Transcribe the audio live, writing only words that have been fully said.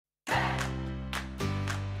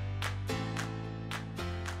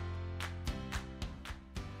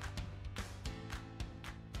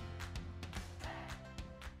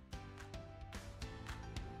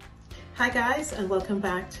Hi guys, and welcome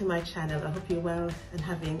back to my channel. I hope you're well and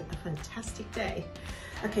having a fantastic day.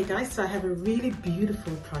 Okay guys, so I have a really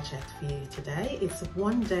beautiful project for you today. It's a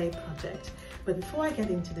one-day project. But before I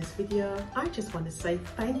get into this video, I just want to say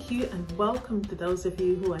thank you and welcome to those of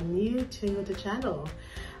you who are new to the channel.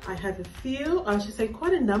 I have a few, I should say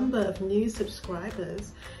quite a number of new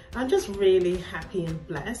subscribers. I'm just really happy and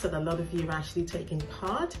blessed that a lot of you are actually taking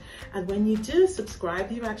part. And when you do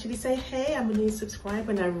subscribe, you actually say, hey, I'm a new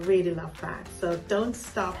subscriber, and I really love that. So don't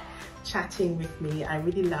stop chatting with me. I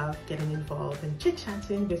really love getting involved and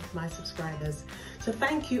chit-chatting with my subscribers. So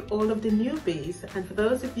thank you all of the newbies. And for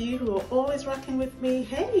those of you who are always rocking with me,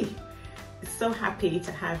 hey, so happy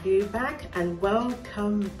to have you back and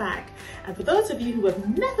welcome back. And for those of you who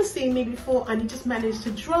have never seen me before and you just managed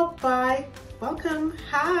to drop by, welcome.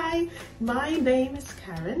 Hi, my name is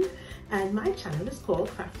Karen and my channel is called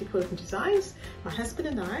Crafty Quilting Designs. My husband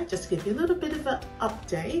and I, just to give you a little bit of an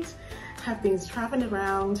update, have been traveling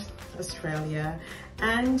around Australia,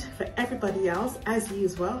 and for everybody else, as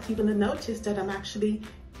usual, you're going to notice that I'm actually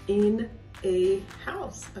in a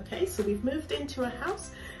house. Okay, so we've moved into a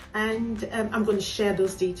house. And I'm going to share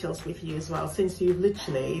those details with you as well, since you've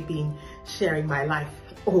literally been sharing my life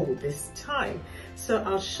all this time. So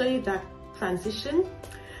I'll show you that transition.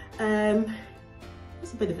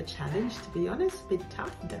 It's a bit of a challenge, to be honest, a bit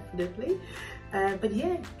tough, definitely. But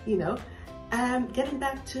yeah, you know, getting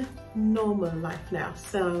back to normal life now.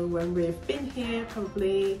 So when we've been here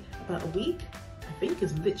probably about a week, I think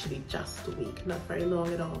it's literally just a week, not very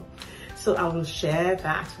long at all. So I will share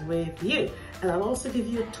that with you. And I'll also give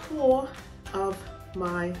you a tour of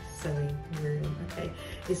my sewing room, okay?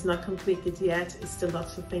 It's not completed yet. It's still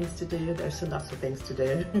lots of things to do. There's still lots of things to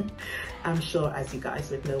do. I'm sure, as you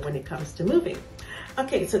guys would know, when it comes to moving.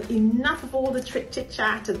 Okay, so enough of all the chit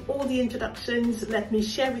chat and all the introductions. Let me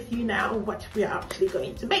share with you now what we are actually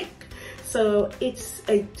going to make. So it's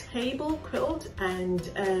a table quilt,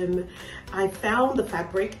 and I found the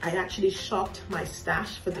fabric. I actually shopped my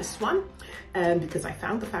stash for this one because I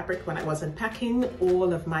found the fabric when I was unpacking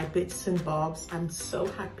all of my bits and bobs. I'm so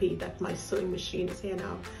happy that my sewing machine is here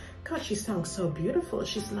now. God, she sounds so beautiful.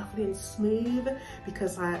 She's lovely and smooth,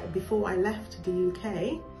 because before I left the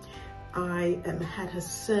UK, I had her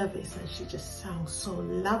service and she just sounds so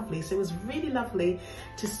lovely. So it was really lovely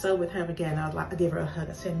to sew with her again. I gave her a hug.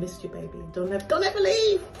 I said, I missed you, baby. Don't ever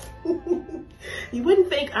leave. You wouldn't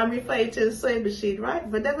think I'm referring to a sewing machine,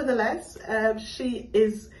 right? But nevertheless, she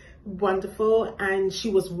is wonderful and she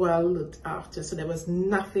was well looked after. So there was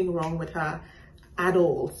nothing wrong with her at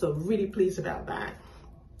all. So really pleased about that.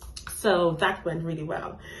 So that went really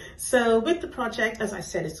well. So with the project, as I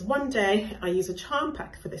said, it's one day. I use a charm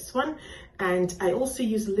pack for this one. And I also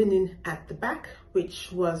use linen at the back,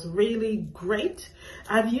 which was really great.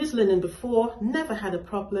 I've used linen before, never had a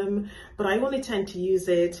problem, but I only tend to use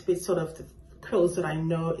it with sort of the quilts that I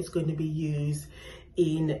know is going to be used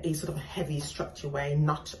in a sort of heavy structure way,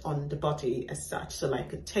 not on the body as such. So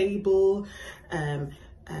like a table,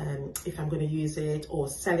 if I'm going to use it, or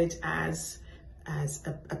sell it as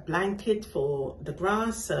a blanket for the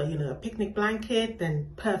grass, so you know, a picnic blanket, then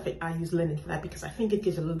perfect. I use linen for that because I think it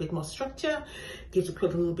gives a little bit more structure, gives the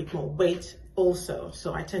quilt a little bit more weight also.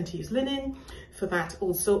 So I tend to use linen for that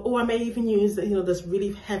also, or I may even use, you know, those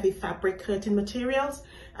really heavy fabric curtain materials.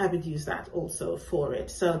 I would use that also for it.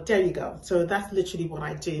 So there you go. So that's literally what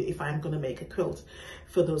I do if I'm going to make a quilt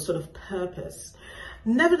for those sort of purpose.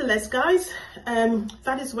 Nevertheless, guys,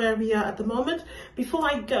 that is where we are at the moment. Before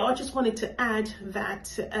I go, I just wanted to add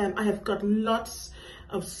that I have got lots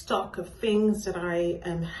of stock of things that I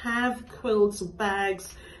have, quilts,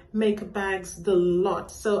 bags, makeup bags, the lot.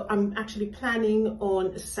 So I'm actually planning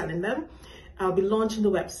on selling them. I'll be launching the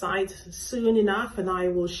website soon enough, and I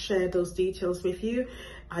will share those details with you.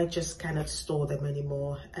 I just cannot store them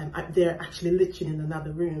anymore. They're actually literally in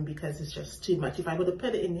another room because it's just too much. If I were to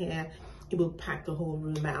put it in here, it will pack the whole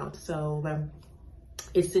room out. So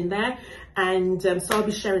it's in there, and so I'll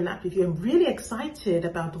be sharing that with you. I'm really excited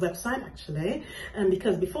about the website actually,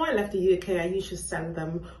 because before I left the UK, I used to sell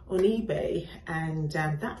them on eBay, and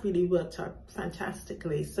that really worked out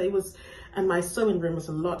fantastically. So it was, and my sewing room was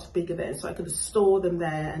a lot bigger then, so I could store them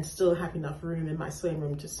there and still have enough room in my sewing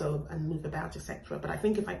room to sew and move about, etc. But I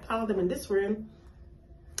think if I pile them in this room,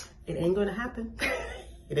 it ain't gonna happen.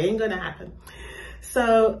 It ain't gonna happen.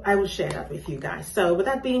 So I will share that with you guys. So with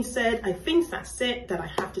that being said, I think that's it that I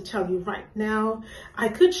have to tell you right now. I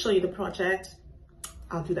could show you the project.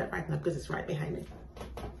 I'll do that right now because it's right behind me.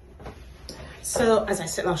 So as I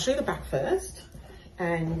said, I'll show you the back first.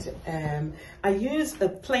 And I use a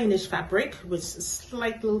plainish fabric with a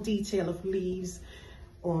slight little detail of leaves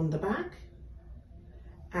on the back.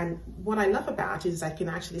 And what I love about it is I can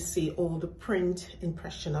actually see all the print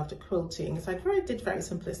impression of the quilting. It's like did very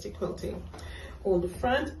simplistic quilting. On the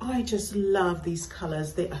front, I just love these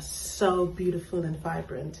colors. They are so beautiful and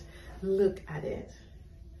vibrant. Look at it.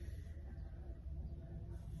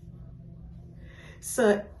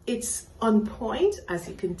 So it's on point, as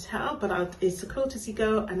you can tell, but it's a quilt as you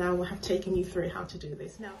go, and I will have taken you through how to do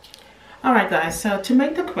this now. All right, guys, so to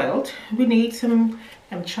make the quilt, we need some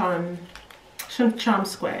charm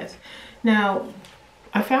squares. Now,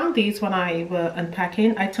 I found these when I were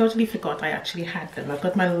unpacking. I totally forgot I actually had them. I've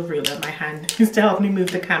got my little ruler in my hand just to help me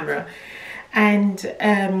move the camera. And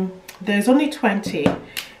there's only 20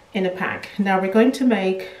 in a pack. Now we're going to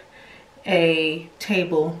make a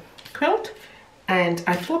table quilt, and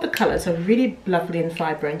I thought the colors are really lovely and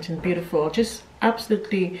vibrant and beautiful, just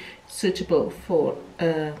absolutely suitable for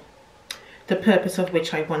the purpose of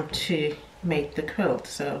which I want to make the quilt.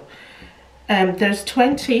 So there's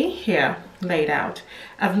 20 here laid out.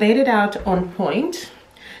 I've laid it out on point.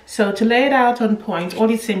 So to lay it out on point,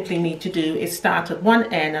 all you simply need to do is start at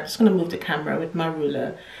one end. I'm just going to move the camera with my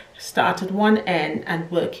ruler. Start at one end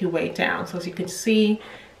and work your way down. So as you can see,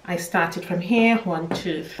 I started from here, 1,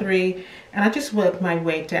 2, 3, and I just worked my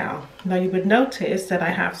way down. Now you would notice that I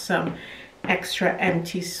have some extra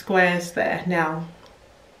empty squares there. Now,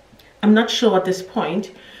 I'm not sure at this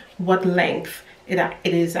point what length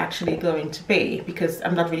it is actually going to be, because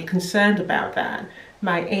I'm not really concerned about that.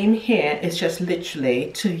 My aim here is just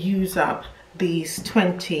literally to use up these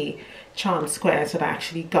 20 charm squares that I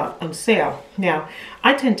actually got on sale. Now,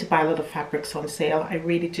 I tend to buy a lot of fabrics on sale, I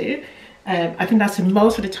really do. I think that's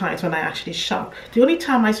most of the times when I actually shop. The only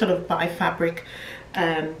time I sort of buy fabric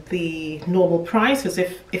the normal price is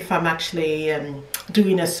if I'm actually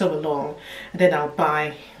doing a sew along, and then I'll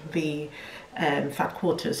buy the fat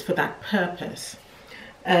quarters for that purpose.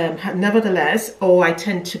 Nevertheless, I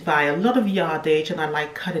tend to buy a lot of yardage, and I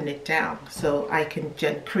like cutting it down so I can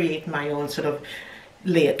create my own sort of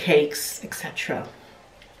layer cakes, etc.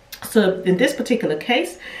 So in this particular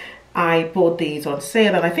case, I bought these on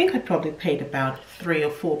sale, and I think I probably paid about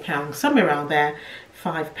 £3 or £4, somewhere around there,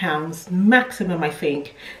 £5 maximum, I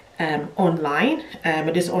think, online.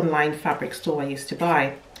 It is online fabric store I used to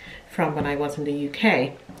buy from when I was in the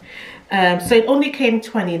UK. So it only came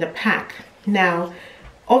 20 in a pack. Now,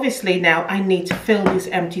 obviously now I need to fill these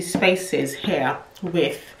empty spaces here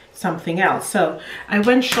with something else. So I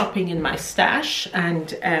went shopping in my stash,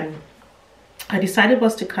 and I decided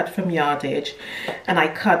was to cut from yardage, and I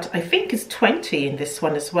cut, I think it's 20 in this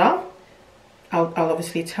one as well. I'll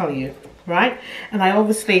obviously tell you, right? And I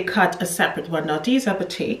obviously cut a separate one. Now these are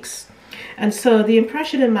batiks, and so the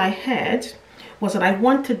impression in my head was that I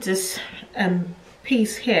wanted this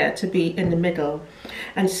piece here to be in the middle,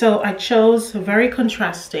 and so I chose a very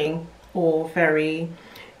contrasting or very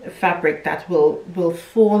fabric that will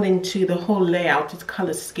fall into the whole layout, the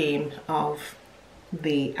color scheme of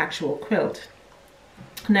the actual quilt.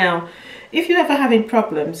 Now, if you're ever having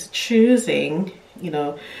problems choosing,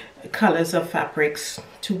 colors of fabrics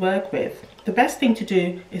to work with, the best thing to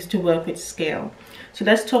do is to work with scale. So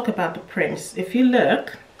let's talk about the prints. If you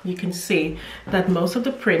look, you can see that most of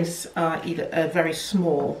the prints are either very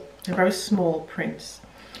small prints.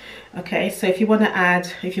 Okay, so if you want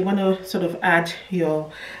to sort of add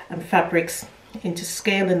your fabrics into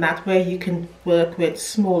scale in that way, you can work with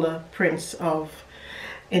smaller prints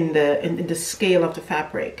in the scale of the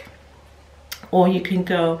fabric, or you can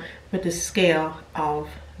go with the scale of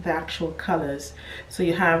the actual colors. So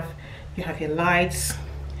you have your lights,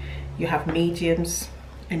 you have mediums,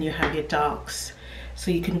 and you have your darks. So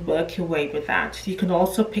you can work your way with that. You can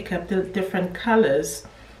also pick up the different colors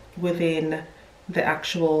within the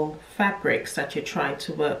actual fabrics that you're trying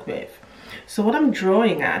to work with. So what I'm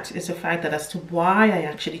drawing at is the fact that as to why I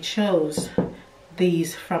actually chose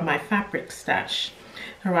these from my fabric stash.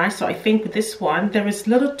 All right, so I think with this one, there is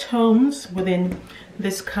little tones within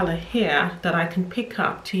this color here that I can pick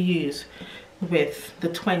up to use with the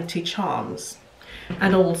 20 charms,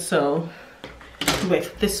 and also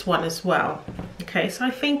with this one as well. Okay, so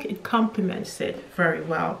I think it complements it very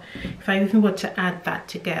well. If I even were to add that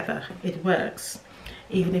together, it works,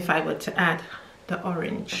 even if I were to add the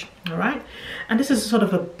orange. All right, and this is sort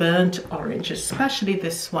of a burnt orange, especially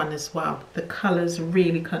this one as well. The colors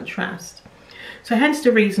really contrast. So hence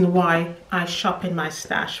the reason why I shop in my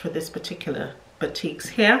stash for this particular batiks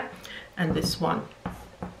here and this one.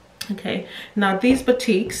 Okay, now these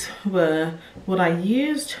batiks were what I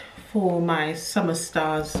used for my Summer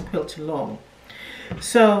Stars quilt along.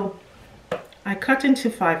 So I cut into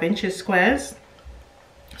 5" squares.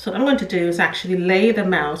 So what I'm going to do is actually lay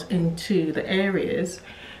them out into the areas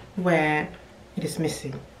where it is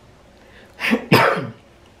missing.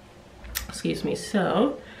 Excuse me.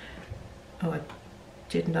 So, oh, I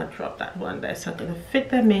did not drop that one there, so I'm going to fit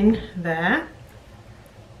them in there,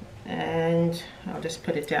 and I'll just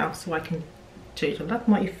put it down so I can do it a lot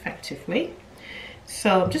more effectively.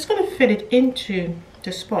 So I'm just going to fit it into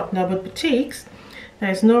the spot. Now with batiks,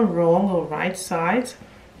 there's no wrong or right sides.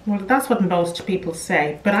 Well, that's what most people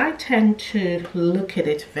say, but I tend to look at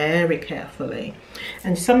it very carefully,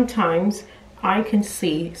 and sometimes I can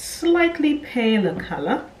see slightly paler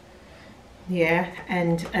color, yeah,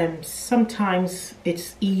 and sometimes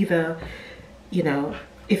it's either, you know,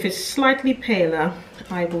 if it's slightly paler,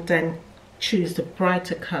 I will then choose the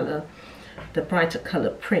brighter color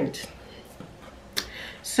print.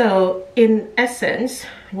 So in essence,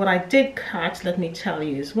 what I did cut, let me tell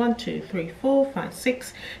you, is 1, 2, 3, 4, 5,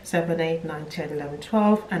 6, 7, 8, 9, 10, 11,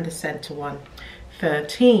 12, and the center one,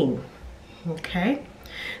 13. Okay,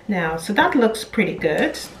 now, so that looks pretty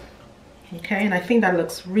good. Okay, and I think that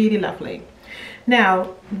looks really lovely.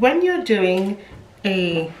 Now, when you're doing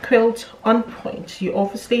a quilt on point, you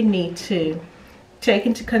obviously need to take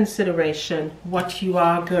into consideration what you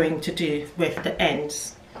are going to do with the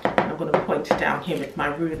ends. I'm going to point it down here with my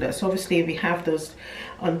ruler. So obviously we have those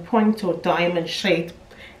on point or diamond shaped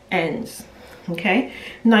ends. Okay,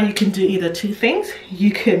 now you can do either two things.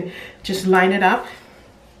 You can just line it up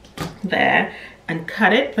there and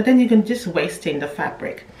cut it, but then you can just waste in the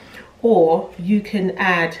fabric, or you can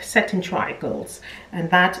add setting triangles, and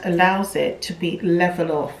that allows it to be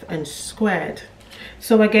level off and squared.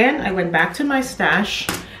 So again, I went back to my stash,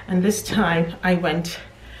 and this time I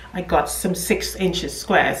got some 6 inches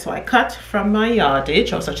square. So I cut from my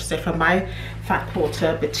yardage, or so I should say from my fat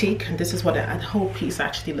quarter batik, and this is what a whole piece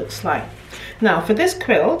actually looks like. Now for this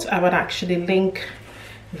quilt, I would actually link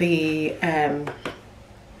the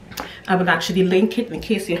it in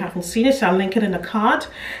case you haven't seen it, so I'll link it in a card.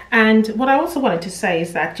 And what I also wanted to say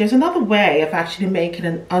is that there's another way of actually making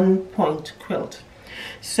an on-point quilt.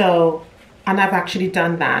 So, and I've actually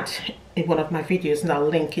done that in one of my videos, and I'll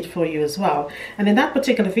link it for you as well. And in that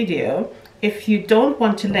particular video, if you don't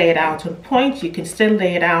want to lay it out on point, you can still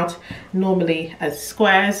lay it out normally as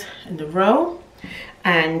squares in a row.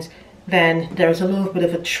 And then there's a little bit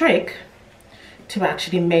of a trick to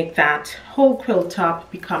actually make that whole quilt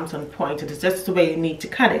top becomes on point. It is just the way you need to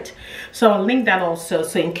cut it. So I'll link that also,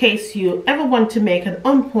 so in case you ever want to make an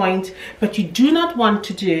on point, but you do not want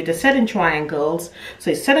to do the setting triangles,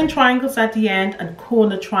 so it's setting triangles at the end and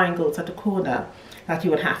corner triangles at the corner that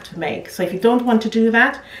you would have to make. So if you don't want to do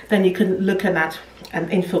that, then you can look at that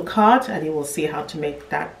info card and you will see how to make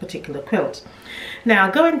that particular quilt.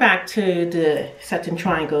 Now going back to the setting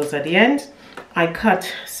triangles at the end, I cut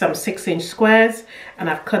some 6-inch squares, and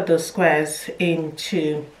I've cut those squares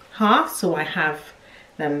into half, so I have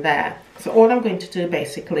them there. So all I'm going to do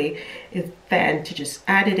basically is then to just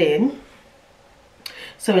add it in.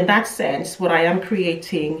 So in that sense, what I am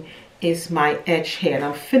creating is my edge here, and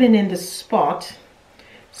I'm filling in the spot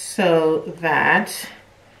so that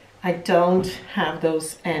I don't have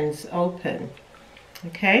those ends open.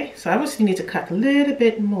 Okay, so I obviously need to cut a little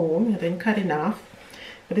bit more. I didn't cut enough.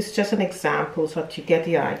 But it's just an example so that you get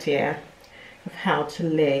the idea of how to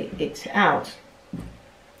lay it out.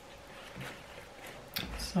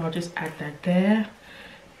 So I'll just add that there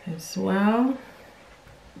as well.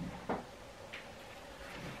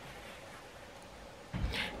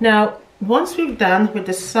 Now, once we've done with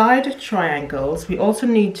the side triangles, we also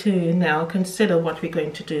need to now consider what we're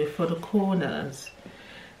going to do for the corners.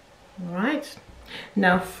 All right.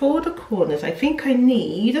 Now for the corners, I think I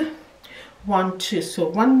need 1, 2, so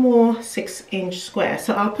one more 6-inch square.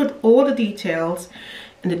 So I'll put all the details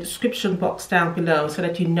in the description box down below so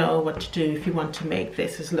that you know what to do if you want to make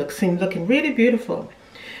this. It's looking really beautiful.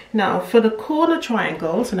 Now for the corner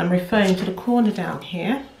triangles, and I'm referring to the corner down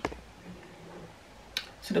here.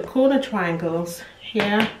 So the corner triangles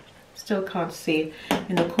here, still can't see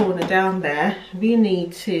in the corner down there, we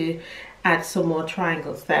need to add some more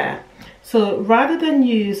triangles there. So rather than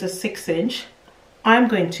use a 6-inch, I'm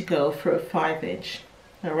going to go for a 5-inch.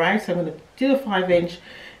 All right, so I'm going to do a 5-inch,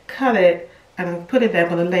 cut it, and I'll put it there.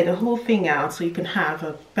 I'm going to lay the whole thing out so you can have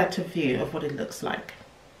a better view of what it looks like.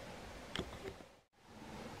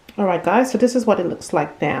 All right, guys, so this is what it looks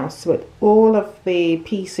like now. So with all of the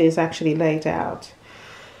pieces actually laid out.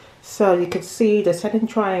 So you can see the setting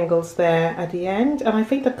triangles there at the end, and I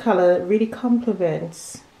think the color really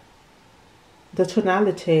complements the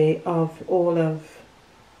tonality of all of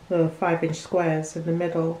the 5-inch squares in the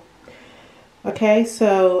middle. Okay,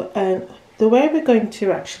 so the way we're going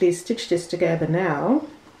to actually stitch this together now,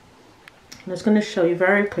 I'm just going to show you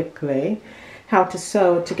very quickly how to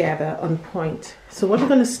sew together on point. So what we're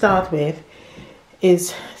going to start with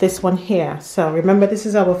is this one here. So remember, this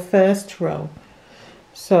is our first row.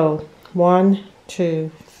 So 1, 2,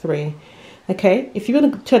 3. Okay, if you're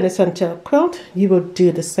going to turn this into a quilt, you will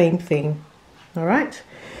do the same thing. All right,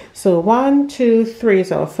 so 1, 2, 3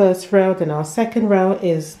 is our first row, then our second row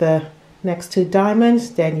is the next 2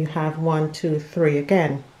 diamonds, then you have 1, 2, 3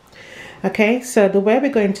 again. Okay, so the way we're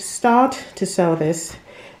going to start to sew this,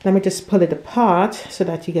 let me just pull it apart so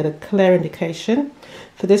that you get a clear indication.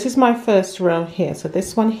 So this is my first row here, so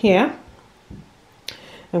this one here,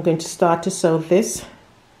 I'm going to start to sew this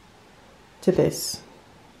to this.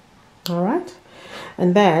 All right,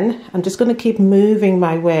 and then I'm just going to keep moving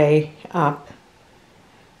my way up.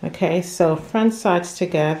 Okay, so front sides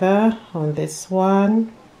together on this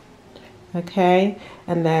one. Okay,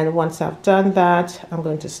 and then once I've done that, I'm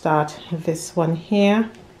going to start this one here.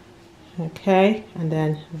 Okay, and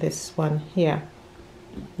then this one here.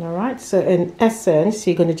 All right, so in essence,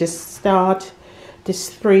 you're going to just start this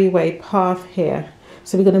 3-way path here.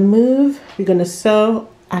 So we're going to move, we're going to sew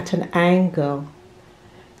at an angle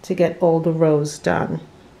to get all the rows done.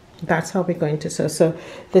 That's how we're going to sew. So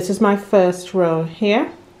this is my first row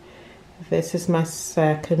here. This is my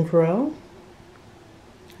second row.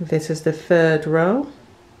 This is the third row.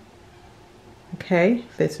 Okay,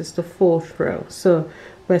 this is the fourth row. So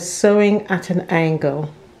we're sewing at an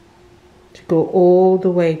angle to go all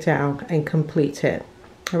the way down and complete it.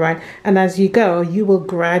 All right, and as you go, you will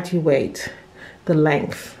graduate the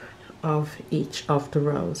length of each of the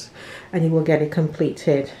rows and you will get it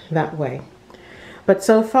completed that way. But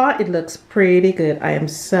so far it looks pretty good. I am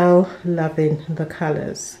so loving the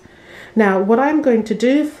colors. Now what I'm going to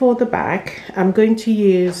do for the back, I'm going to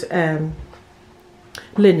use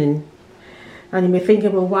linen. And you may think,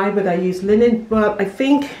 well, why would I use linen? Well, I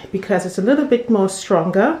think because it's a little bit more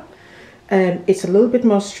stronger, it's a little bit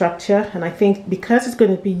more structure, and I think because it's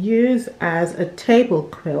going to be used as a table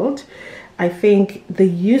quilt, I think the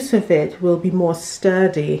use of it will be more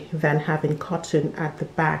sturdy than having cotton at the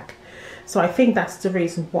back. So I think that's the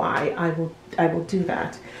reason why I will do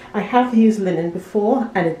that. I have used linen before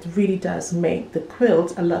and it really does make the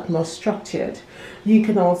quilt a lot more structured. You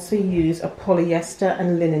can also use a polyester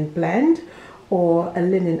and linen blend or a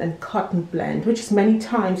linen and cotton blend, which is many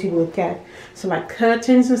times you will get. So like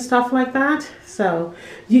curtains and stuff like that. So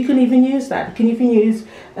you can even use that. You can even use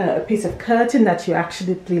a piece of curtain that you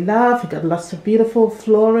absolutely love. You've got lots of beautiful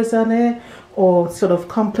florals on it, or sort of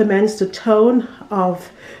complements the tone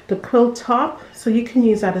of the quilt top. So you can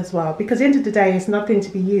use that as well, because at the end of the day, it's not going to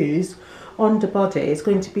be used on the body. It's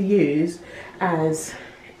going to be used as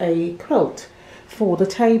a quilt for the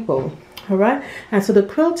table. All right, and so the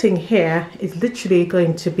quilting here is literally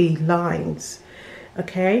going to be lines.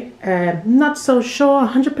 Okay, not so sure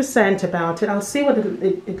 100% about it. I'll see what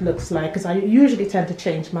it looks like, because I usually tend to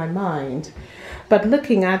change my mind. But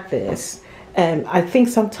looking at this, I think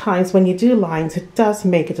sometimes when you do lines, it does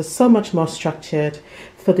make it so much more structured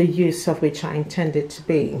for the use of which I intend it to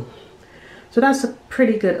be. So that's a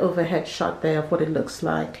pretty good overhead shot there of what it looks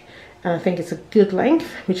like. And I think it's a good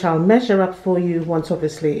length, which I'll measure up for you once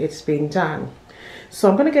obviously it's been done. So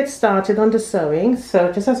I'm going to get started on the sewing.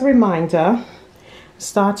 So just as a reminder,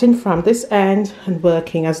 starting from this end and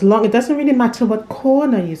working as long, it doesn't really matter what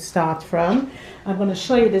corner you start from. I'm going to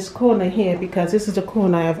show you this corner here because this is the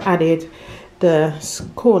corner I've added the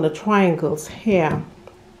corner triangles here.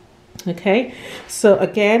 Okay, so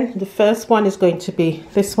again, the first one is going to be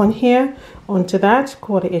this one here onto that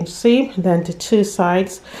 1/4 inch seam, and then the 2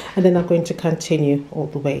 sides, and then I'm going to continue all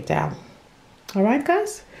the way down. All right,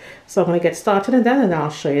 guys, so I'm going to get started and I'll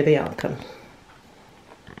show you the outcome.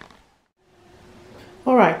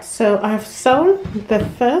 All right, so I've sewn the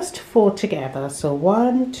first 4 together. So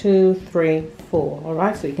 1, 2, 3, 4. All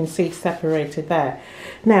right, so you can see separated there.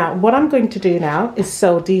 Now, what I'm going to do now is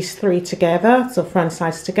sew these 3 together, so front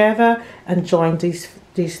sides together, and join these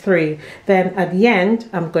 3. Then at the end,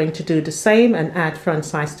 I'm going to do the same and add front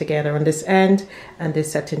sides together on this end and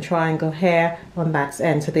this setting triangle here on that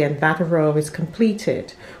end. So then that row is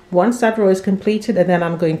completed. Once that row is completed, and then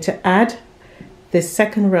I'm going to add this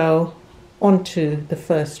second row onto the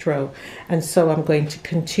first row, and so I'm going to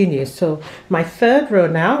continue. So my third row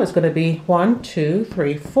now is going to be 1, 2,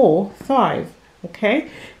 3, 4, 5. Okay,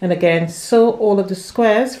 and again, sew all of the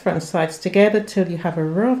squares front sides together till you have a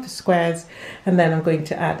row of the squares, and then I'm going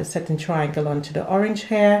to add the setting triangle onto the orange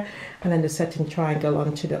here, and then the setting triangle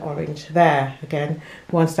onto the orange there. Again,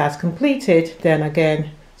 once that's completed, then again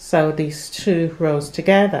sew these 2 rows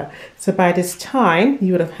together. So by this time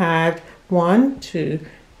you would have had 1, 2,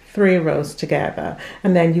 3 rows together,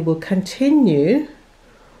 and then you will continue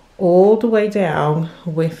all the way down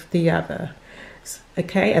with the other.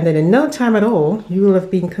 Okay, and then in no time at all, you will have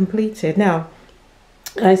been completed. Now,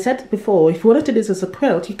 I said before, if you wanted to do this as a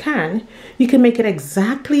quilt, you can make it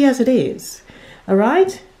exactly as it is, all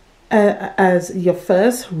right, as your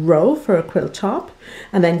first row for a quilt top,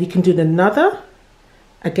 and then you can do another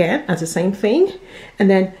again as the same thing, and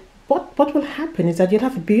then what will happen is that you'll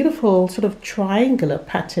have a beautiful sort of triangular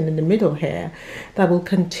pattern in the middle here that will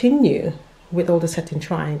continue with all the setting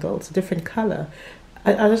triangles, a different color.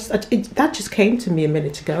 That just came to me a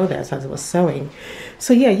minute ago there as I was sewing.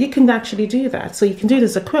 So yeah, you can actually do that. So you can do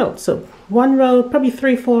this as a quilt. So one row, probably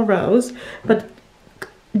 3-4 rows, but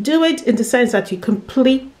do it in the sense that you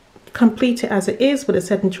complete it as it is with the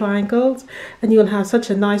setting triangles, and you'll have such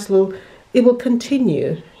a nice little, it will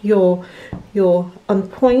continue, your on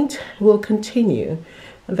point will continue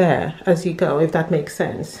there as you go, if that makes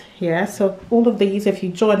sense. Yeah, so all of these, if you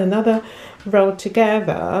join another row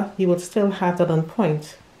together, you will still have that on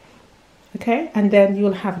point. Okay, and then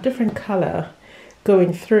you'll have a different color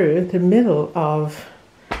going through the middle of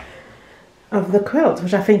the quilt,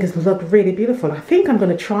 which I think is look really beautiful. I think I'm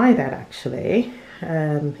going to try that actually.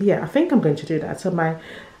 Yeah, I think I'm going to do that. So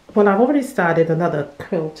well, I've already started another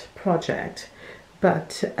quilt project,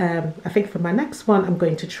 but I think for my next one, I'm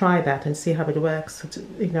going to try that and see how it works. To,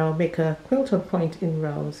 you know, make a quilt on point in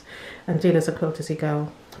rows and do it as a quilt as you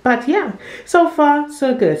go. But yeah, so far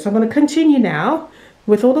so good. So I'm going to continue now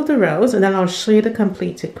with all of the rows, and then I'll show you the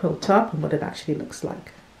completed quilt top and what it actually looks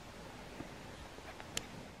like.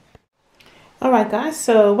 Alright guys,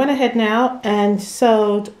 so went ahead now and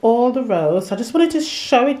sewed all the rows. I just wanted to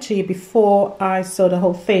show it to you before I sew the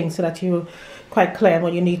whole thing so that you're quite clear on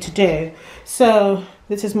what you need to do. So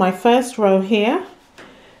this is my first row here,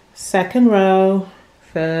 second row,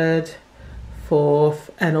 third,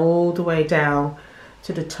 fourth, and all the way down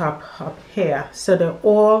to the top up here. So they're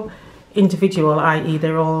all individual, i.e.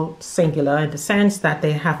 they're all singular in the sense that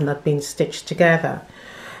they have not been stitched together.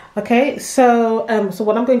 Okay, so so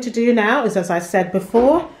what I'm going to do now is, as I said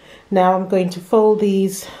before, now I'm going to fold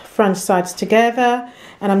these front sides together,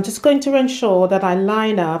 and I'm just going to ensure that I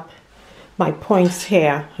line up my points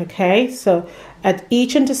here. Okay, so at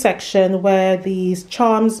each intersection where these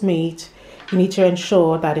charms meet, you need to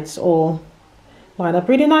ensure that it's all lined up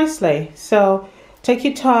really nicely. So take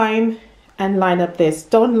your time and line up this.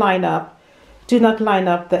 Do not line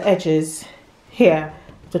up the edges here,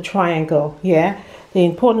 the triangle. Yeah, the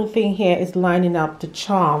important thing here is lining up the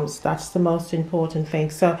charms. That's the most important thing.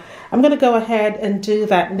 So I'm going to go ahead and do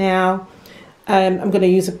that now. I'm going to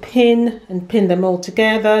use a pin and pin them all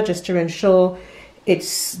together just to ensure it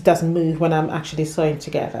doesn't move when I'm actually sewing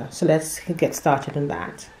together. So let's get started on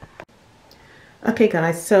that. Okay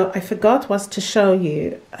guys, so I forgot was to show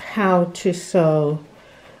you how to sew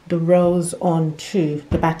the rows onto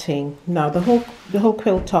the batting. Now the whole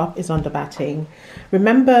quilt top is on the batting.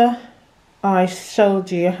 Remember, I showed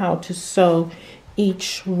you how to sew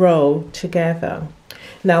each row together.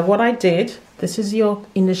 Now what I did, this is your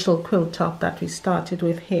initial quilt top that we started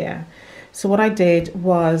with here. So what I did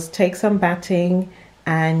was take some batting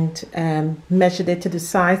and measured it to the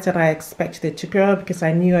size that I expected it to go, because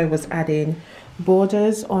I knew I was adding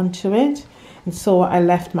borders onto it, and so I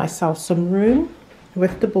left myself some room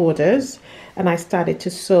with the borders, and I started to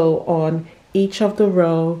sew on each of the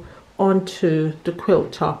row onto the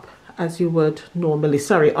quilt top as you would normally,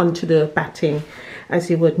 onto the batting as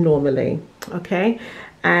you would normally. Okay,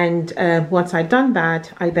 and once I'd done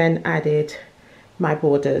that, I then added my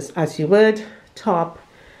borders as you would, top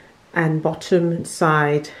and bottom,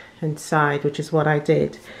 side and side, which is what I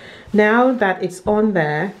did. Now that it's on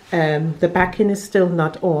there, the backing is still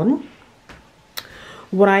not on.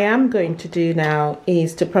 What I am going to do now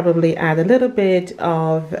is to probably add a little bit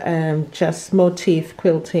of just motif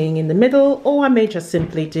quilting in the middle, or I may just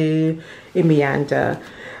simply do a meander.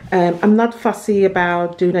 I'm not fussy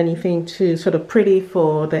about doing anything too sort of pretty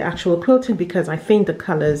for the actual quilting, because I think the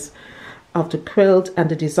colors of the quilt and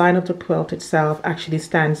the design of the quilt itself actually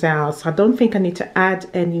stands out. So I don't think I need to add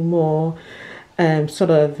any more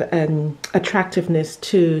attractiveness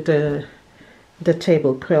to the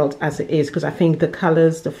table quilt as it is, because I think the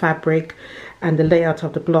colors, the fabric and the layout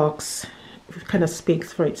of the blocks kind of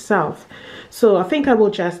speaks for itself. So I think I will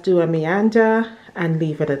just do a meander and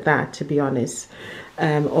leave it at that, to be honest.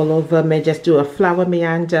 All over, may just do a flower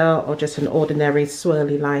meander or just an ordinary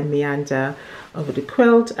swirly line meander over the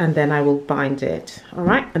quilt, and then I will bind it. All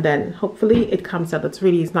right, and then hopefully it comes out as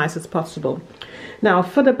really as nice as possible. Now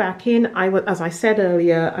for the backing, as I said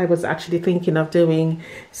earlier, I was actually thinking of doing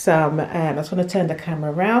some, I just want to turn the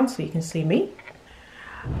camera around so you can see me.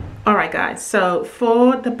 All right guys, so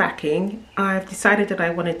for the backing, I've decided that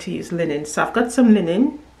I wanted to use linen. So I've got some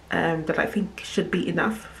linen that I think should be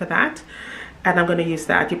enough for that. And I'm going to use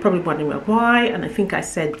that. You're probably wondering, well, why? And I think I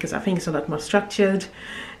said because I think it's a lot more structured.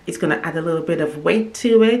 It's going to add a little bit of weight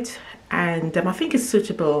to it. And I think it's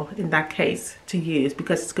suitable in that case to use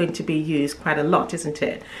because it's going to be used quite a lot, isn't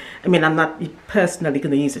it? I mean, I'm not personally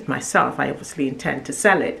going to use it myself. I obviously intend to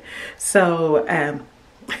sell it. So,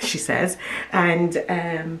 she says, and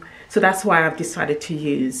so that's why I've decided to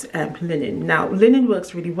use linen. Now, linen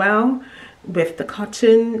works really well with the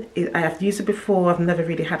cotton. I have used it before. I've never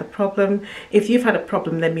really had a problem. If you've had a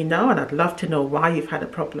problem, let me know, and I'd love to know why you've had a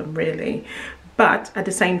problem, really. But at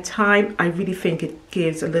the same time, I really think it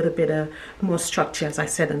gives a little bit of more structure, as I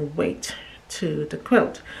said, and weight to the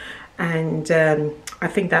quilt. And I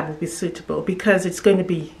think that will be suitable because it's going to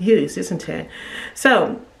be used, isn't it?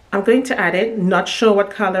 So I'm going to add it. Not sure what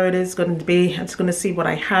color it is going to be. I'm just going to see what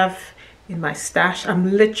I have in my stash.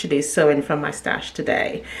 I'm literally sewing from my stash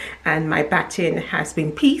today, and my batting has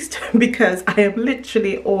been pieced because I am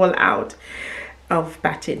literally all out of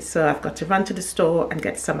batting. So I've got to run to the store and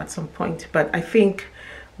get some at some point. But I think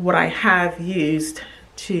what I have used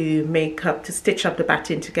to stitch up the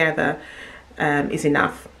batting together is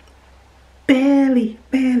enough. Barely.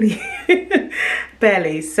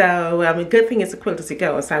 Barely. So a good thing is the quilt as it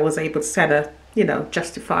goes. I was able to kind of, you know,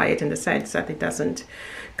 justify it in the sense that it doesn't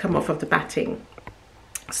come off of the batting.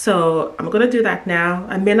 So I'm going to do that now.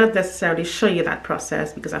 I may not necessarily show you that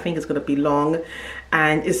process because I think it's going to be long,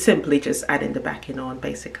 and it's simply just adding the backing on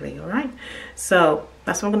basically. All right, so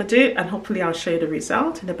that's what I'm going to do, and hopefully I'll show you the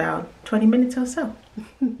result in about 20 minutes or so.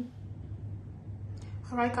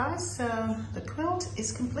 All right guys, so the quilt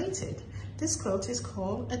is completed. This quilt is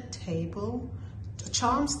called a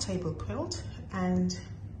charms table quilt, and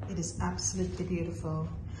it is absolutely beautiful.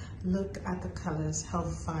 Look at the colors, how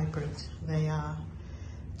vibrant they are.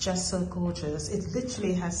 Just so gorgeous. It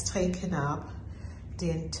literally has taken up the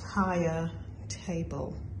entire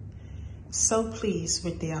table. So pleased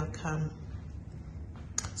with the outcome.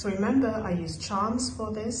 So remember, I used charms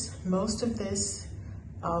for this. Most of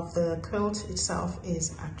the quilt itself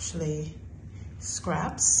is actually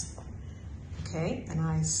scraps. Okay, and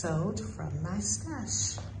I sewed from my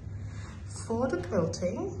stash. For the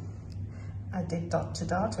quilting, I did dot to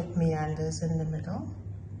dot with meanders in the middle.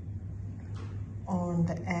 On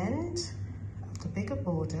the end of the bigger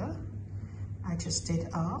border, I just did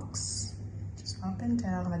arcs, just up and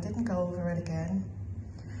down. I didn't go over it again.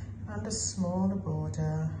 On the smaller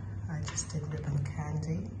border, I just did ribbon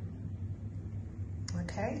candy.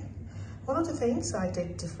 Okay, one of the things I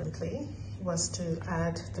did differently was to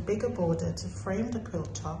add the bigger border to frame the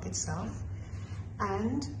quilt top itself,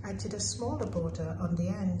 and I did a smaller border on the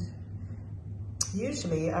end.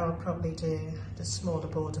 Usually I would probably do the smaller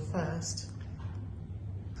border first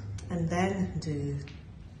and then do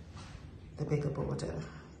the bigger border,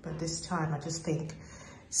 but this time I just think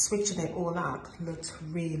switching it all up looks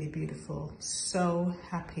really beautiful. So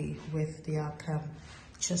happy with the outcome.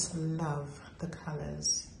 Just love the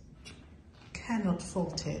colors. Cannot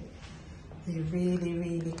fault it. You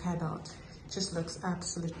really cannot. It just looks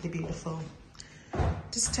absolutely beautiful.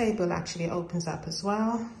 This table actually opens up as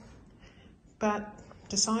well, but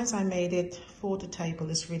the size I made it for the table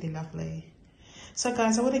is really lovely. So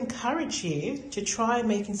guys, I would encourage you to try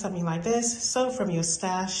making something like this. Sew from your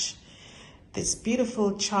stash. This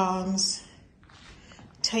beautiful charms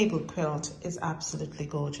table quilt is absolutely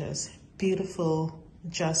gorgeous. Beautiful,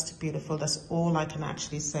 just beautiful. That's all I can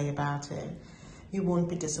actually say about it. You won't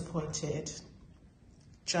be disappointed.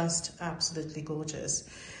 Just absolutely gorgeous.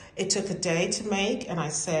 It took a day to make, and I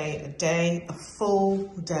say a day, a full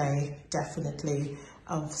day, definitely,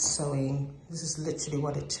 of sewing. This is literally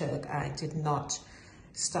what it took. I did not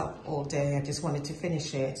stop all day. I just wanted to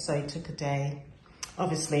finish it, so it took a day.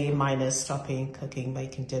 Obviously, minus stopping, cooking,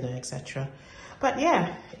 making dinner, etc. But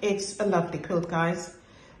yeah, it's a lovely quilt, guys.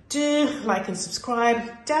 Do like and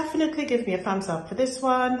subscribe. Definitely give me a thumbs up for this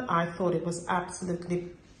one. I thought it was absolutely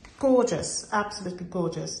gorgeous, absolutely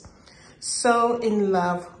gorgeous. So in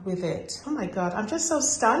love with it. Oh my God, I'm just so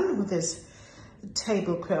stunned with this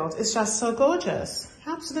table quilt. It's just so gorgeous,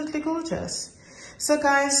 absolutely gorgeous. So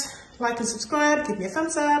guys, like and subscribe, give me a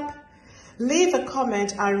thumbs up, leave a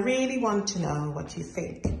comment. I really want to know what you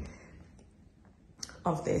think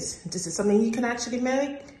of this. This is something you can actually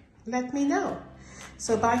make. Let me know.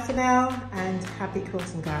 So bye for now, and happy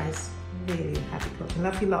quilting, guys. Really happy quilting.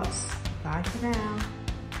 Love you lots. Bye for now.